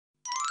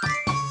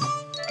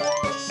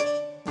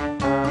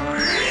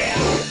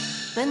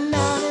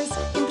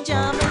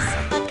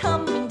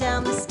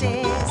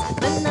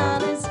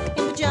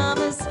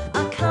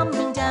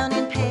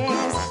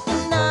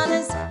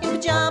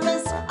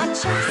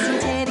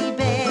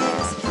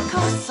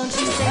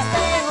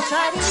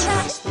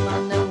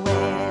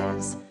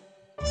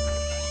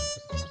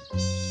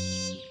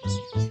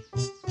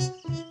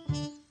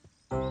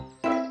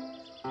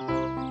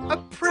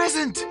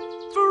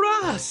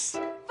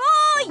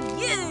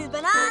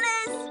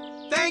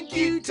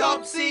Thank you,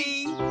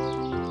 Topsy.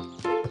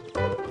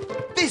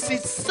 This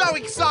is so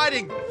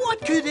exciting.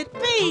 What could it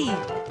be?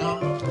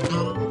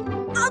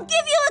 I'll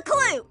give you a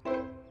clue.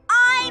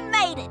 I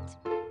made it.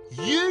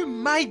 You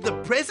made the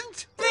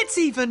present? That's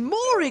even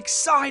more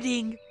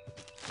exciting.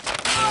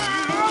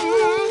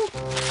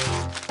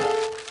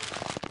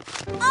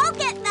 I'll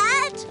get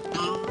that.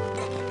 Oh.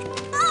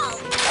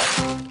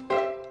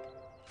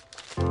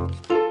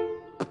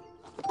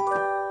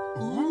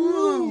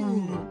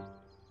 Ooh.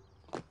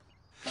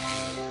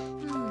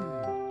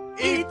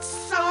 It's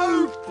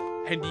soap.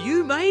 And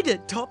you made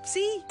it,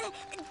 Topsy.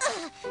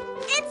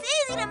 It's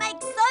easy to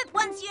make soap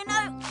once you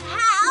know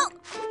how.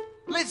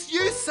 Let's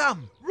use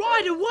some.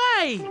 Right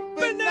away.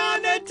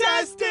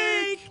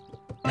 Banana-tastic!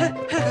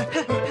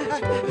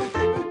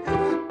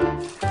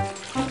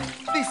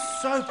 This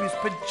soap is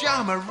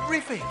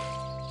pajama-rific.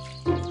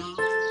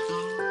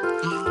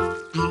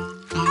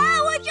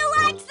 Would you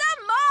like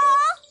some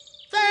more?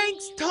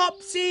 Thanks,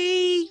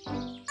 Topsy.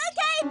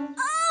 Okay,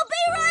 I'll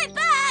be right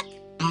back.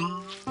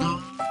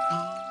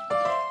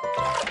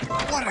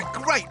 What a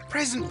great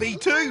present,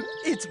 B2.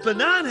 It's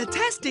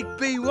banana-tastic,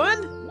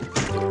 B1.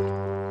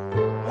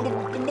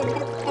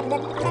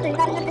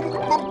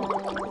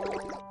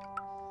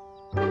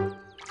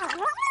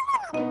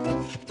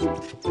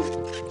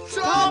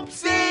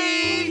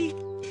 Topsy!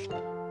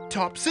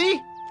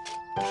 Topsy?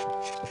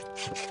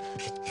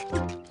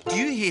 Do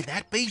you hear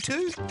that,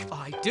 B2?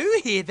 I do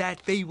hear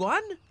that,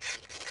 B1.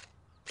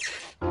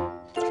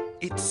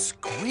 It's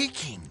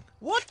squeaking.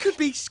 What could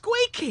be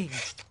squeaking?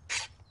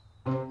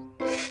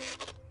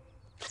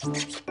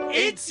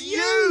 It's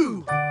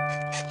you!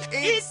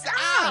 It's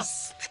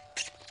us!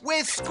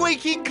 We're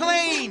squeaky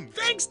clean!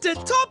 Thanks to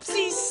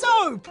Topsy's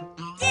soap.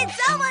 Did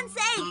someone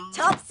say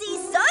Topsy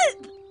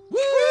soap?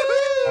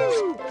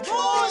 Woohoo!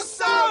 More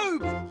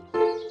soap!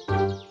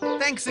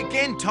 Thanks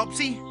again,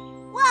 Topsy.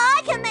 Well,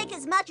 I can make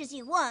as much as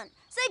you want,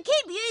 so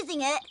keep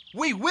using it.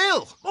 We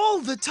will! All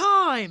the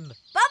time.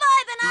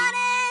 Bye-bye,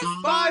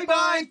 bananas!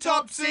 Bye-bye,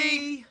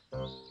 Topsy!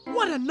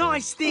 What a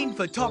nice thing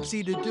for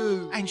Topsy to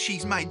do. And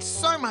she's made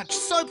so much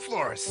soap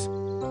for us.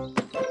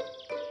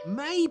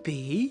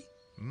 Maybe.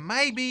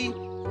 Maybe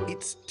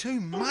it's too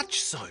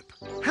much soap.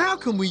 How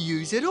can we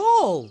use it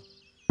all?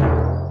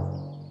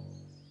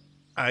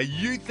 Are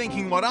you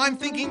thinking what I'm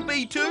thinking,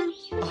 B2?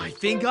 I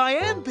think I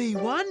am,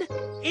 B1.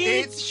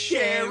 It's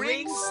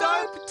sharing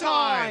soap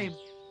time!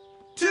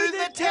 To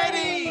the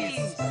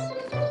teddies!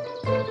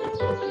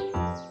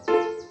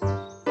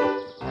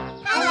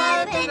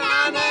 Hello,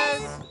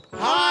 bananas!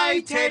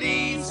 Hi,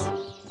 teddies!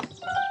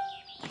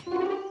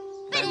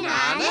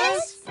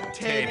 Bananas?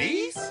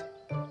 Teddies?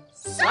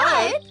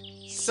 Soap?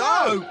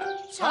 Soap!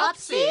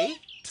 Topsy?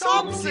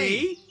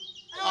 Topsy?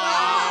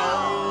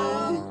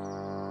 Oh!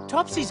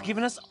 Topsy's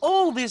given us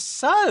all this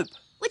soap.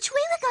 Which we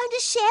were going to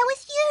share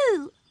with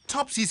you.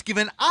 Topsy's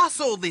given us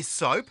all this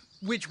soap.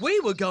 Which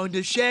we were going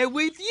to share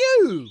with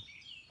you.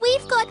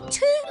 We've got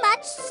too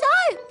much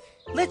soap.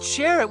 Let's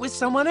share it with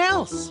someone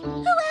else.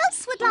 Who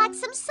else would like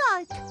some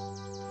soap?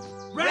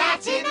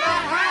 Rat in the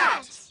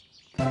Hat!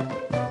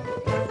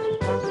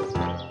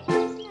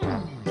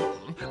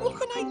 What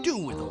can I do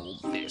with all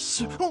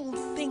this? Oh,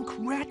 think,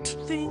 rat,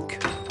 think.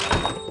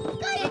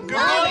 Good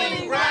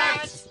morning,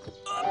 Rat!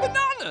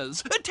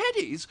 Bananas,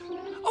 teddies.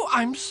 Oh,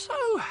 I'm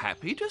so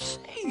happy to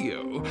see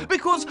you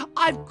because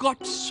I've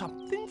got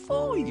something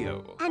for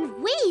you. And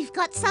we've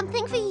got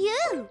something for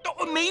you.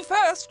 Oh, me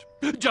first.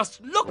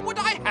 Just look what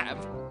I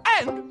have.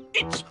 And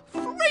it's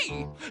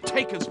free.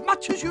 Take as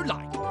much as you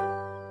like.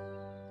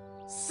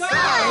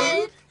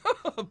 Soap?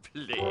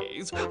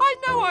 Please. I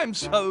know I'm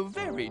so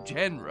very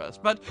generous,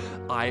 but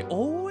I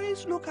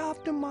always look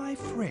after my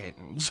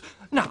friends.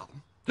 Now,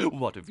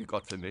 what have you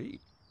got for me?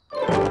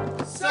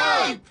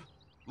 Soap!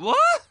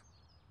 What?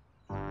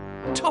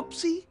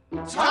 Topsy?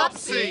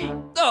 Topsy!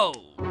 Oh,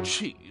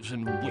 cheese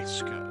and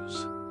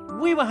whiskers.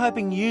 We were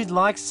hoping you'd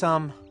like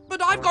some.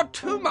 But I've got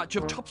too much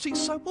of Topsy's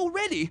soap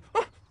already.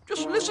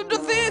 Just listen to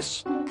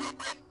this.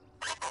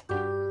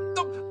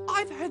 Oh,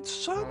 I've had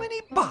so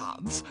many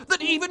baths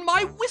that even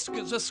my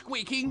whiskers are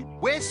squeaking.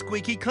 We're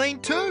squeaky clean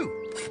too.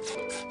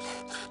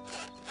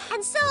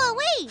 And so are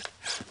we.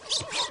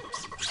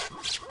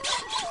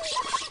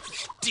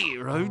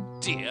 Dear, oh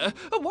dear,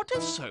 what a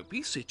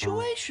soapy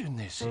situation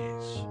this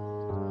is.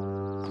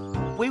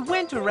 We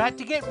went to Rat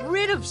to get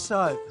rid of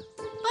soap.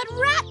 But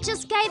Rat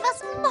just gave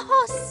us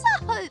more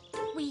soap.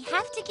 We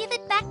have to give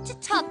it back to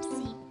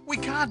Topsy. We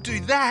can't do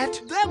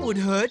that. That would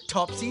hurt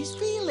Topsy's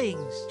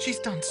feelings. She's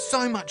done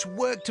so much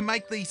work to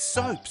make these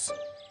soaps.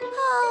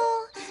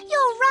 Oh,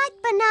 you're right,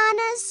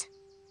 bananas.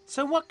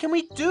 So what can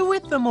we do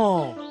with them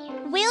all?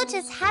 We'll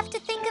just have to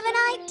think of an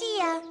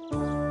idea.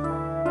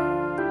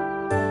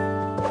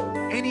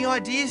 Any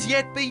ideas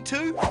yet,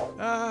 B2?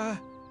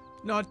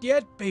 Not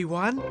yet,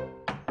 B1.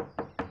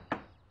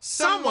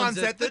 Someone's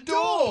at the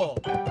door.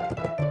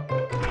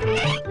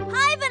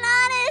 Hi,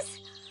 bananas.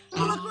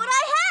 Look what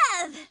I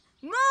have.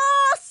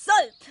 More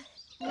soap.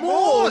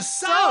 More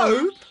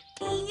soap?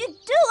 You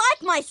do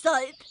like my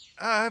soap.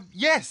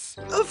 Yes.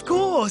 Of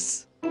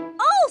course.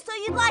 Oh, so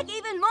you'd like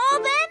even more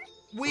then?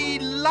 We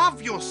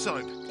love your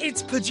soap.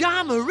 It's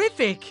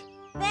pyjama-rific.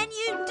 Then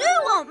you do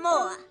want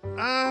more.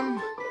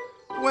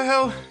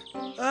 Well,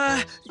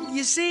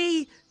 You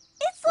see...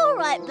 It's all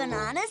right,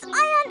 Bananas.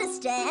 I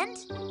understand.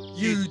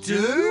 You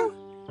do?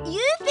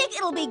 You think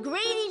it'll be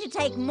greedy to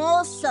take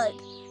more soap,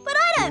 but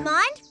I don't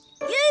mind.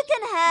 You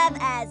can have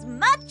as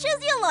much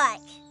as you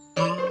like.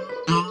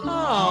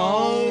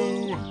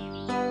 Oh.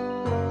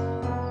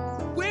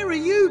 Where are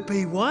you,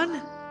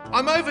 B1?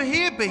 I'm over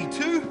here,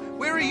 B2.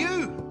 Where are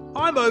you?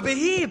 I'm over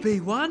here,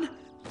 B1.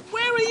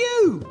 Where are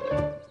you?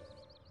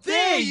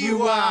 There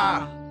you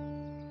are.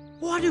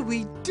 What do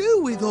we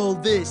do with all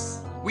this?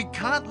 We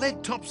can't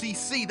let Topsy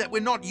see that we're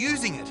not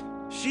using it.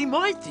 She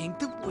might think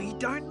that we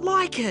don't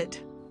like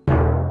it.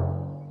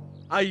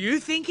 Are you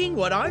thinking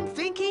what I'm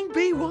thinking,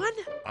 B1?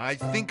 I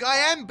think I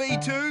am,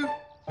 B2.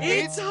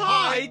 It's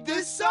hide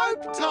the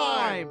soap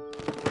time!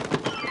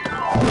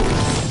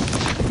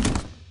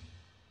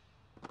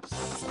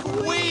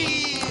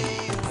 Squeeze!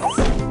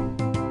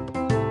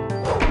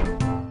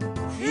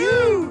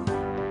 Phew!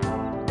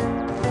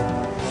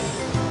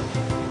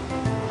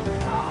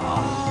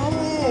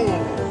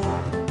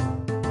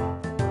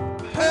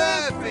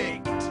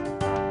 Perfect!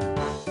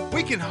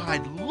 We can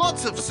hide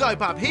lots of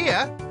soap up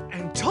here.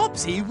 And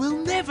Topsy will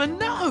never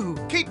know.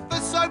 Keep the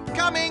soap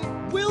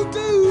coming. Will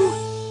do.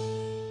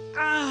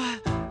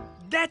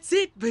 That's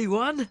it,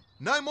 B1.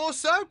 No more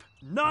soap?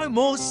 No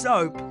more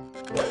soap.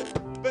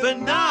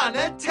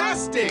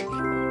 Banana-tastic!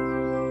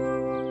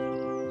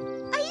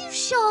 Are you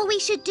sure we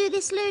should do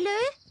this,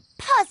 Lulu?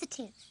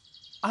 Positive.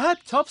 I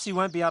hope Topsy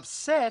won't be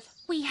upset.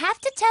 We have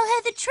to tell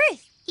her the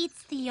truth.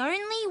 It's the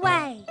only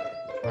way.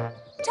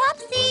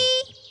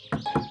 Topsy!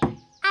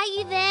 Are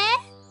you there?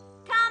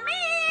 Come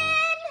in!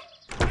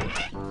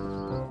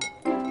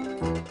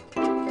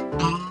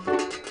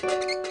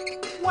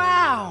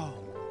 Wow!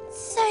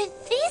 So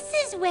this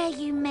is where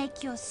you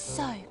make your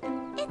soap.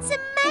 It's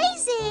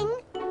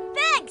amazing.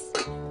 Thanks.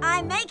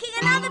 I'm making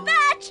another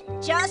batch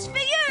just for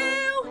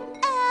you.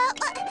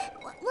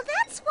 Well,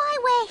 that's why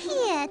we're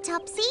here,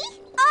 Topsy.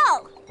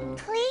 Oh,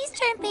 please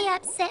don't be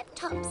upset,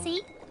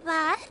 Topsy.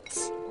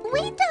 But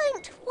we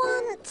don't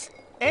want...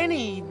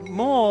 Any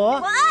more?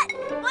 What?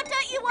 What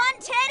don't you want,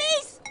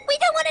 Teddies? We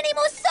don't want any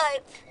more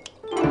soap.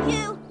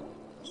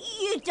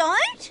 You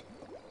don't?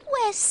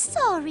 We're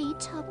sorry,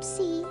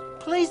 Topsy.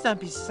 Please don't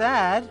be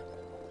sad.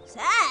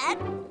 Sad?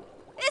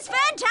 It's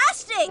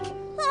fantastic!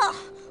 Oh,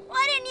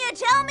 why didn't you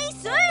tell me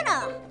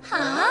sooner?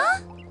 Huh?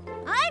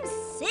 I'm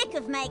sick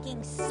of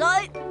making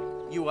soap.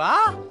 You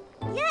are?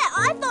 Yeah,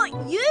 I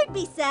thought you'd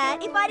be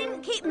sad if I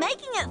didn't keep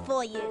making it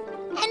for you.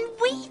 And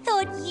we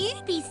thought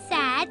you'd be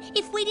sad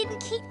if we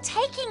didn't keep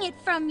taking it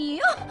from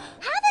you.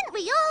 Haven't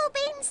we all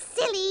been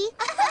silly?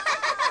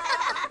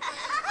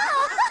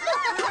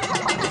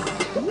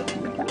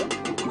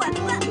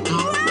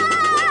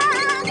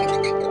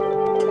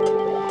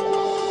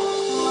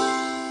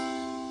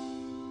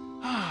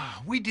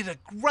 We did a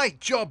great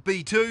job,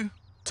 B2.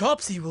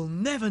 Topsy will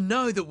never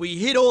know that we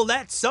hid all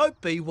that soap,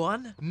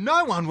 B1.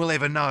 No one will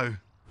ever know.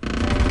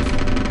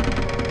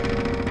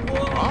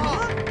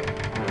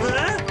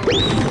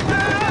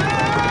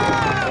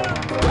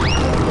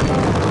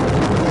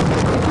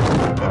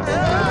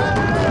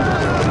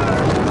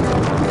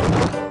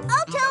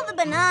 I'll tell the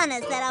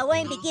Bananas that I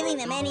won't be giving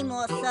them any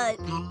more soap.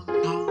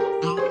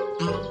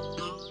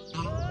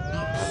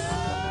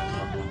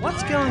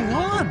 What's going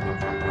on?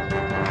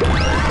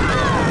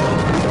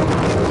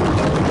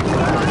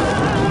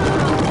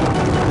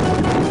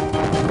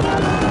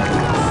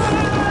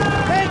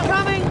 They're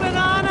coming,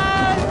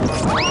 Bananas!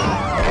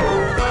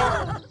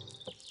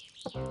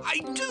 I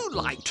do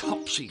like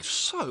Topsy's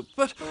soap,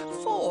 but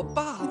 4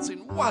 baths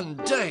in one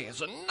day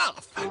is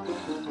enough.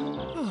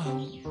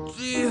 Oh,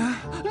 dear.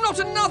 Not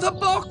another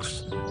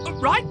box!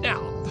 Right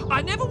now.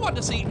 I never want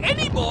to see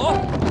any more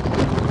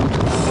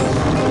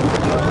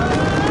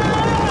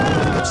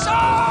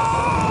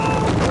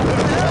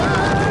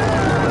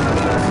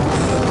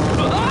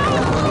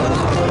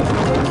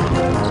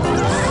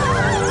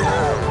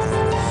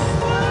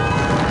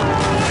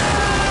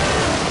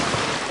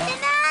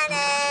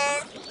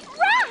Bananas!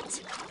 Rat!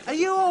 Are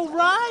you all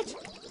right?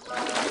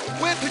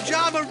 We're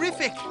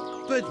pyjama-rific.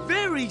 But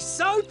very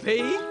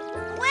soapy.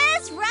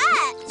 Where's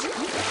Rat?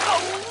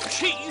 Oh,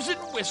 cheese and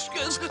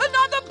whiskers!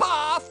 Another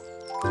bath!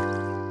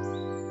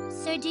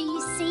 So do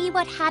you see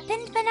what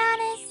happened,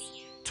 Bananas?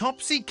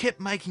 Topsy kept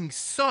making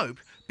soap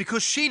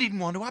because she didn't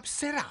want to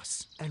upset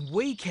us. And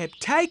we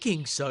kept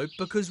taking soap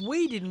because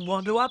we didn't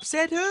want to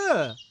upset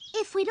her.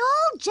 If we'd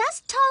all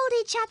just told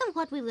each other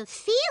what we were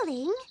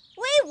feeling,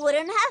 we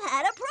wouldn't have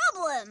had a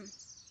problem.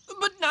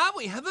 But now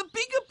we have a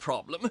bigger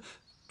problem.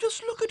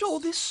 Just look at all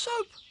this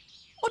soap.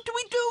 What do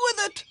we do with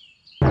it?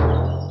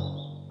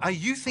 Are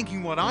you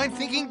thinking what I'm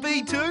thinking,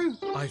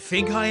 B2? I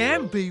think I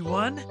am,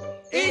 B1.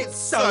 It's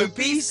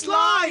Soapy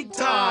Slide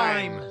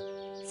Time!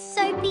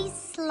 Soapy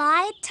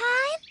slide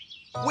time?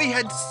 We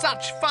had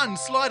such fun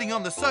sliding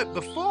on the soap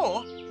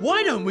before.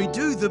 Why don't we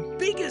do the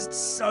biggest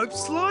soap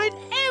slide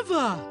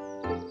ever?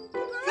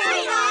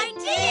 Great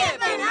idea,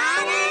 Banana!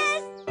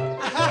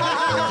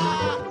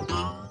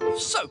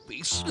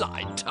 be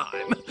slide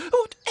time.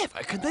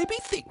 Whatever can they be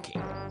thinking?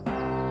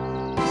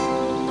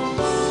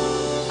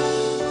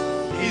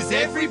 Is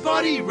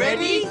everybody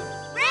ready?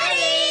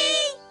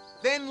 Ready!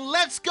 Then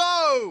let's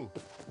go!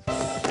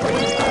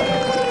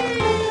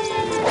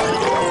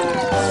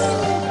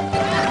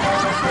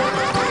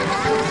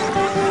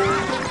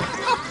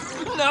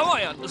 Now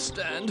I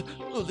understand.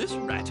 Well, this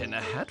rat in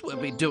a hat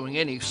won't be doing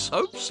any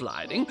soap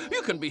sliding.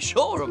 You can be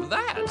sure of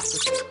that.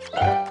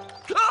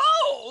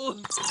 Oh!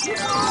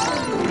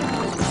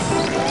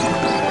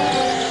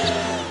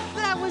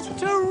 That was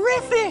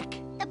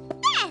terrific! The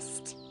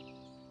best!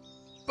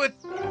 But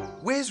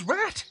where's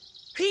Rat?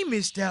 He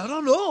missed out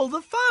on all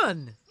the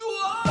fun.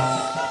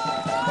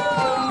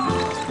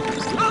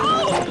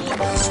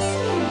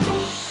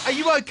 Are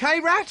you okay,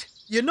 Rat?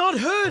 You're not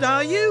hurt,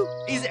 are you?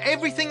 Is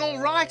everything all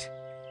right?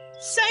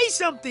 Say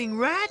something,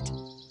 Rat.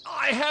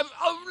 I have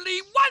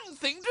only one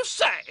thing to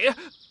say.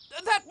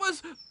 That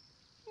was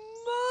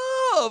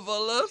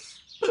marvelous.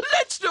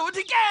 Let's do it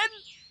again.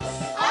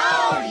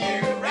 Oh,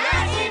 you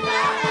rat in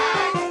the